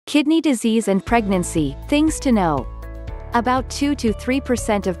Kidney disease and pregnancy, things to know. About 2 to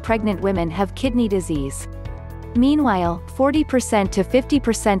 3% of pregnant women have kidney disease. Meanwhile, 40% to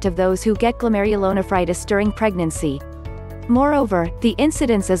 50% of those who get glomerulonephritis during pregnancy. Moreover, the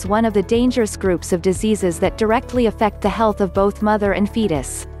incidence is one of the dangerous groups of diseases that directly affect the health of both mother and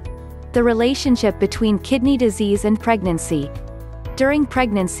fetus. The relationship between kidney disease and pregnancy. During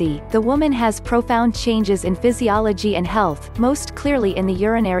pregnancy, the woman has profound changes in physiology and health, most clearly in the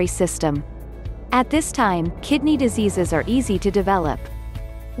urinary system. At this time, kidney diseases are easy to develop.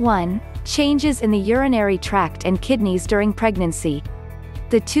 1. Changes in the urinary tract and kidneys during pregnancy.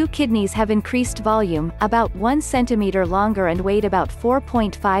 The two kidneys have increased volume, about 1 centimeter longer and weighed about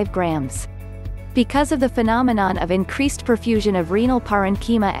 4.5 grams. Because of the phenomenon of increased perfusion of renal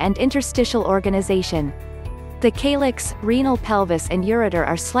parenchyma and interstitial organization, the calyx, renal pelvis and ureter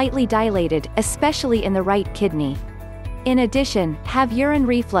are slightly dilated, especially in the right kidney. In addition, have urine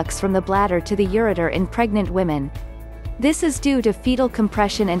reflux from the bladder to the ureter in pregnant women. This is due to fetal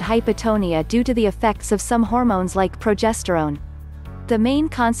compression and hypotonia due to the effects of some hormones like progesterone. The main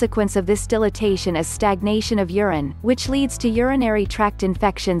consequence of this dilatation is stagnation of urine, which leads to urinary tract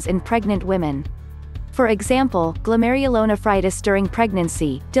infections in pregnant women. For example, glomerulonephritis during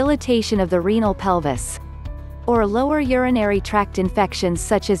pregnancy, dilatation of the renal pelvis, or lower urinary tract infections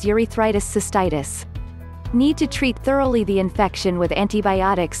such as urethritis cystitis. Need to treat thoroughly the infection with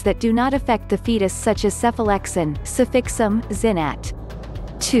antibiotics that do not affect the fetus such as cephalexin, Cefixime, Zinat.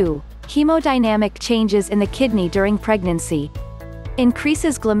 2. Hemodynamic changes in the kidney during pregnancy.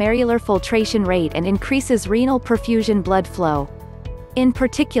 Increases glomerular filtration rate and increases renal perfusion blood flow. In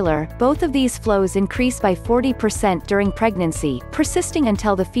particular, both of these flows increase by 40% during pregnancy, persisting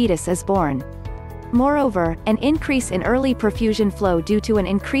until the fetus is born. Moreover, an increase in early perfusion flow due to an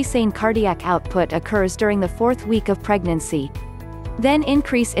increase in cardiac output occurs during the 4th week of pregnancy. Then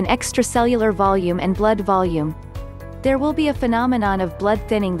increase in extracellular volume and blood volume. There will be a phenomenon of blood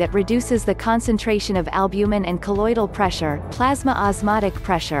thinning that reduces the concentration of albumin and colloidal pressure, plasma osmotic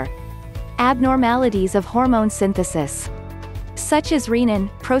pressure. Abnormalities of hormone synthesis, such as renin,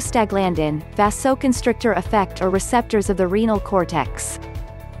 prostaglandin, vasoconstrictor effect or receptors of the renal cortex.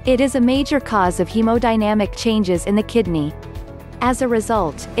 It is a major cause of hemodynamic changes in the kidney. As a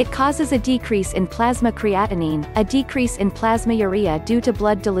result, it causes a decrease in plasma creatinine, a decrease in plasma urea due to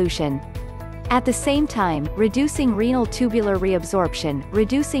blood dilution. At the same time, reducing renal tubular reabsorption,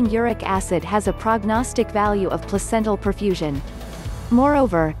 reducing uric acid has a prognostic value of placental perfusion.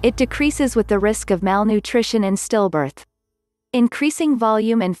 Moreover, it decreases with the risk of malnutrition and stillbirth. Increasing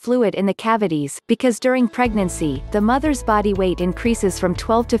volume and fluid in the cavities, because during pregnancy, the mother's body weight increases from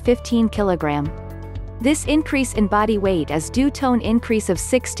 12 to 15 kg. This increase in body weight is due to an increase of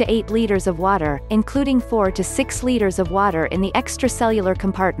 6 to 8 liters of water, including 4 to 6 liters of water in the extracellular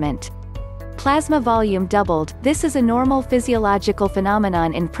compartment. Plasma volume doubled. This is a normal physiological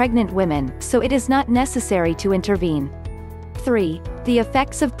phenomenon in pregnant women, so it is not necessary to intervene. 3. The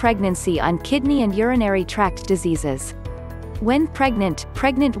effects of pregnancy on kidney and urinary tract diseases. When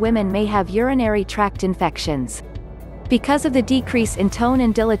pregnant women may have urinary tract infections. Because of the decrease in tone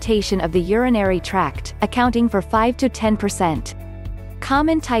and dilatation of the urinary tract, accounting for 5 to 10%.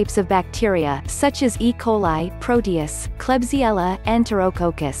 Common types of bacteria, such as E. coli, Proteus, Klebsiella,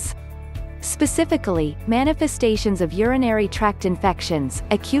 Enterococcus. Specifically, manifestations of urinary tract infections,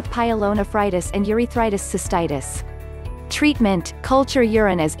 acute pyelonephritis and urethritis cystitis. Treatment, culture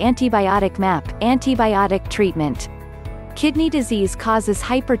urine as antibiotic MAP, antibiotic treatment. Kidney disease causes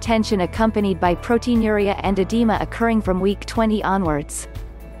hypertension accompanied by proteinuria and edema occurring from week 20 onwards.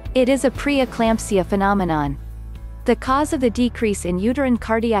 It is a preeclampsia phenomenon. The cause of the decrease in uterine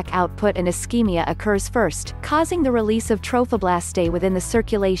cardiac output and ischemia occurs first, causing the release of trophoblastae within the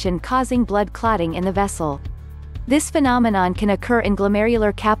circulation causing blood clotting in the vessel. This phenomenon can occur in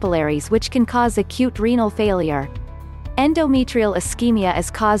glomerular capillaries which can cause acute renal failure. Endometrial ischemia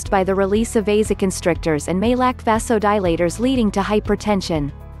is caused by the release of vasoconstrictors and may lack vasodilators leading to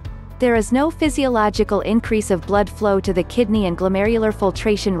hypertension. There is no physiological increase of blood flow to the kidney and glomerular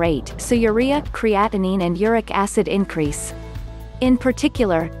filtration rate, so urea, creatinine and uric acid increase. In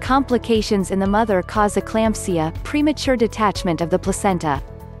particular, complications in the mother cause eclampsia, premature detachment of the placenta.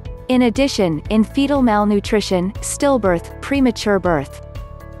 In addition, in fetal malnutrition, stillbirth, premature birth.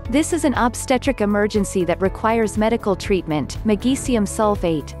 This is an obstetric emergency that requires medical treatment, magnesium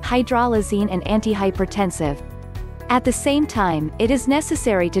sulfate, hydralazine and antihypertensive. At the same time, it is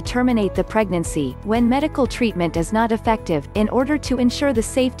necessary to terminate the pregnancy when medical treatment is not effective, in order to ensure the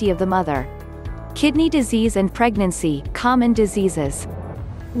safety of the mother. Kidney disease and pregnancy, common diseases.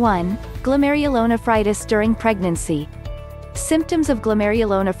 1. Glomerulonephritis during pregnancy. Symptoms of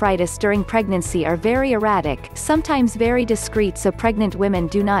glomerulonephritis during pregnancy are very erratic, sometimes very discreet, so pregnant women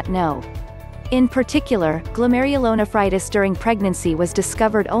do not know. In particular, glomerulonephritis during pregnancy was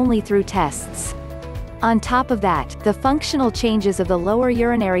discovered only through tests. On top of that, the functional changes of the lower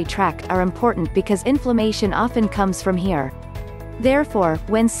urinary tract are important because inflammation often comes from here. Therefore,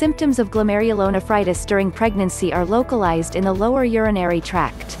 when symptoms of glomerulonephritis during pregnancy are localized in the lower urinary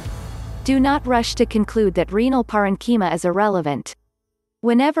tract, do not rush to conclude that renal parenchyma is irrelevant.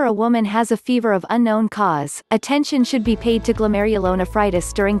 Whenever a woman has a fever of unknown cause, attention should be paid to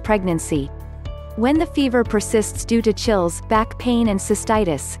glomerulonephritis during pregnancy. When the fever persists due to chills, back pain and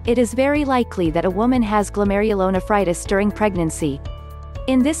cystitis, it is very likely that a woman has glomerulonephritis during pregnancy.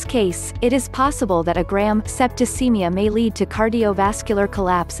 In this case, it is possible that a gram septicemia may lead to cardiovascular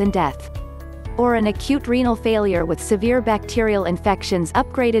collapse and death, or an acute renal failure with severe bacterial infections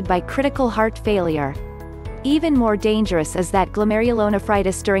upgraded by critical heart failure. Even more dangerous is that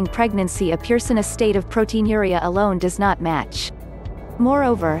glomerulonephritis during pregnancy appears in a state of proteinuria alone does not match.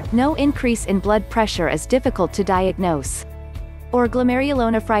 Moreover, no increase in blood pressure is difficult to diagnose. Or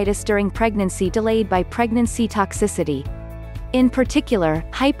glomerulonephritis during pregnancy delayed by pregnancy toxicity. In particular,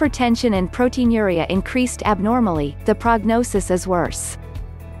 hypertension and proteinuria increased abnormally, the prognosis is worse.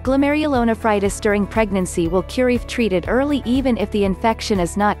 Glomerulonephritis during pregnancy will cure if treated early even if the infection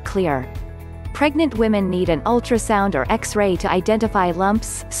is not clear. Pregnant women need an ultrasound or X-ray to identify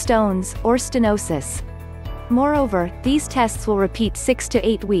lumps, stones, or stenosis. Moreover, these tests will repeat 6 to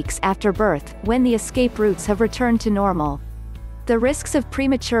 8 weeks after birth, when the escape routes have returned to normal. The risks of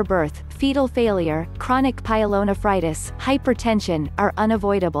premature birth, fetal failure, chronic pyelonephritis, hypertension, are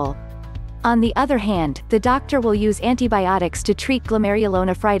unavoidable. On the other hand, the doctor will use antibiotics to treat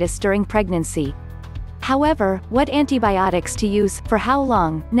glomerulonephritis during pregnancy. However, what antibiotics to use, for how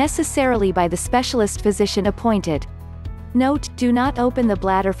long, necessarily by the specialist physician appointed. Note, do not open the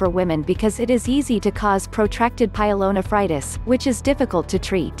bladder for women because it is easy to cause protracted pyelonephritis, which is difficult to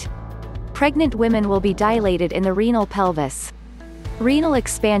treat. Pregnant women will be dilated in the renal pelvis. Renal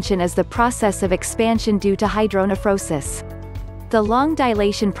expansion is the process of expansion due to hydronephrosis. The long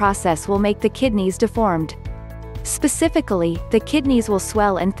dilation process will make the kidneys deformed. Specifically, the kidneys will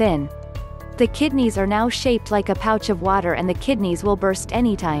swell and thin. The kidneys are now shaped like a pouch of water and the kidneys will burst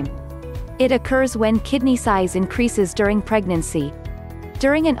anytime. It occurs when kidney size increases during pregnancy.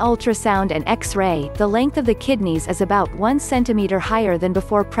 During an ultrasound and X-ray, the length of the kidneys is about 1 centimeter higher than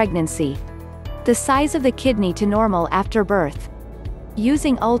before pregnancy. The size of the kidney to normal after birth.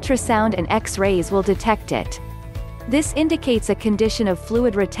 Using ultrasound and X-rays will detect it. This indicates a condition of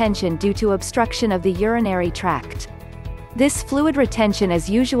fluid retention due to obstruction of the urinary tract. This fluid retention is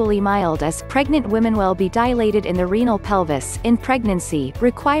usually mild as pregnant women will be dilated in the renal pelvis in pregnancy,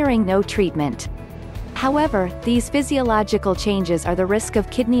 requiring no treatment. However, these physiological changes are the risk of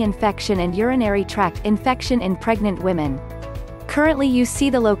kidney infection and urinary tract infection in pregnant women. Currently you see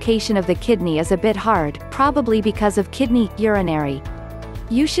the location of the kidney is a bit hard, probably because of kidney, urinary.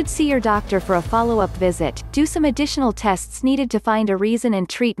 You should see your doctor for a follow-up visit, do some additional tests needed to find a reason and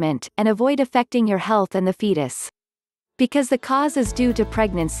treatment, and avoid affecting your health and the fetus. Because the cause is due to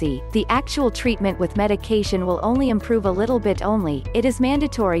pregnancy, the actual treatment with medication will only improve a little bit only, it is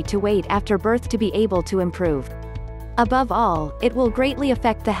mandatory to wait after birth to be able to improve. Above all, it will greatly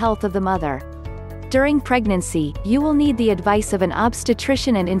affect the health of the mother. During pregnancy, you will need the advice of an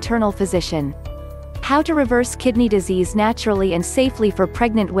obstetrician and internal physician. How to reverse kidney disease naturally and safely for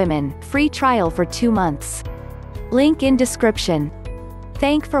pregnant women, free trial for 2 months. Link in description.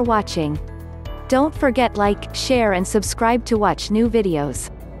 Thank for watching. Don't forget like, share and subscribe to watch new videos.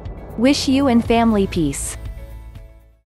 Wish you and family peace.